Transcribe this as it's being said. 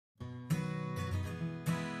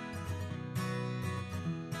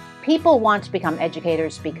People want to become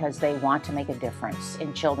educators because they want to make a difference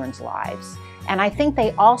in children's lives. And I think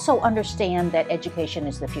they also understand that education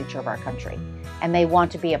is the future of our country, and they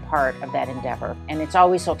want to be a part of that endeavor. And it's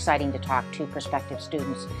always so exciting to talk to prospective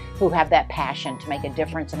students who have that passion to make a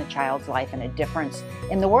difference in a child's life and a difference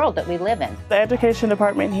in the world that we live in. The education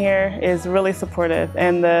department here is really supportive,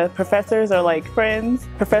 and the professors are like friends.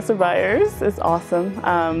 Professor Byers is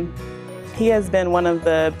awesome. He has been one of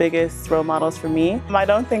the biggest role models for me. I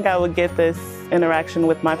don't think I would get this interaction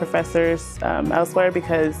with my professors elsewhere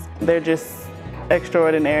because they're just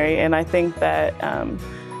extraordinary, and I think that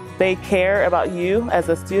they care about you as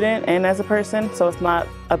a student and as a person, so it's not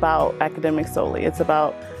about academics solely. It's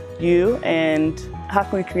about you and how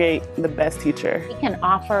can we create the best teacher. We can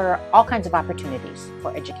offer all kinds of opportunities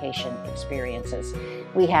for education experiences.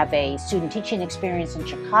 We have a student teaching experience in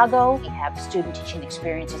Chicago. We have student teaching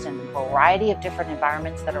experiences in a variety of different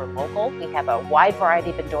environments that are local. We have a wide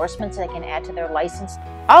variety of endorsements they can add to their license.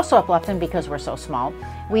 Also at Bluffton, because we're so small,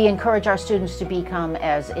 we encourage our students to become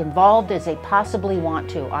as involved as they possibly want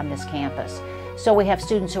to on this campus. So we have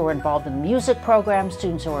students who are involved in music programs,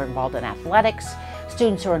 students who are involved in athletics,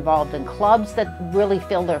 students who are involved in clubs that really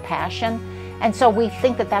feel their passion. And so we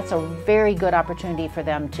think that that's a very good opportunity for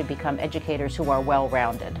them to become educators who are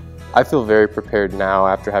well-rounded. I feel very prepared now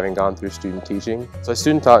after having gone through student teaching. So I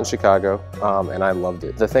student taught in Chicago, and I loved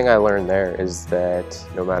it. The thing I learned there is that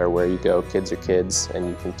no matter where you go, kids are kids, and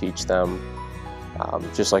you can teach them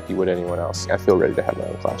just like you would anyone else. I feel ready to have my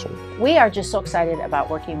own classroom. We are just so excited about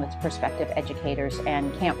working with prospective educators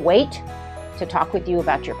and can't wait to talk with you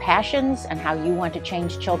about your passions and how you want to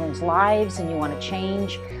change children's lives and you want to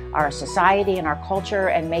change our society and our culture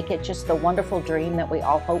and make it just the wonderful dream that we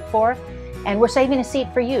all hope for. And we're saving a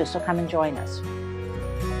seat for you, so come and join us.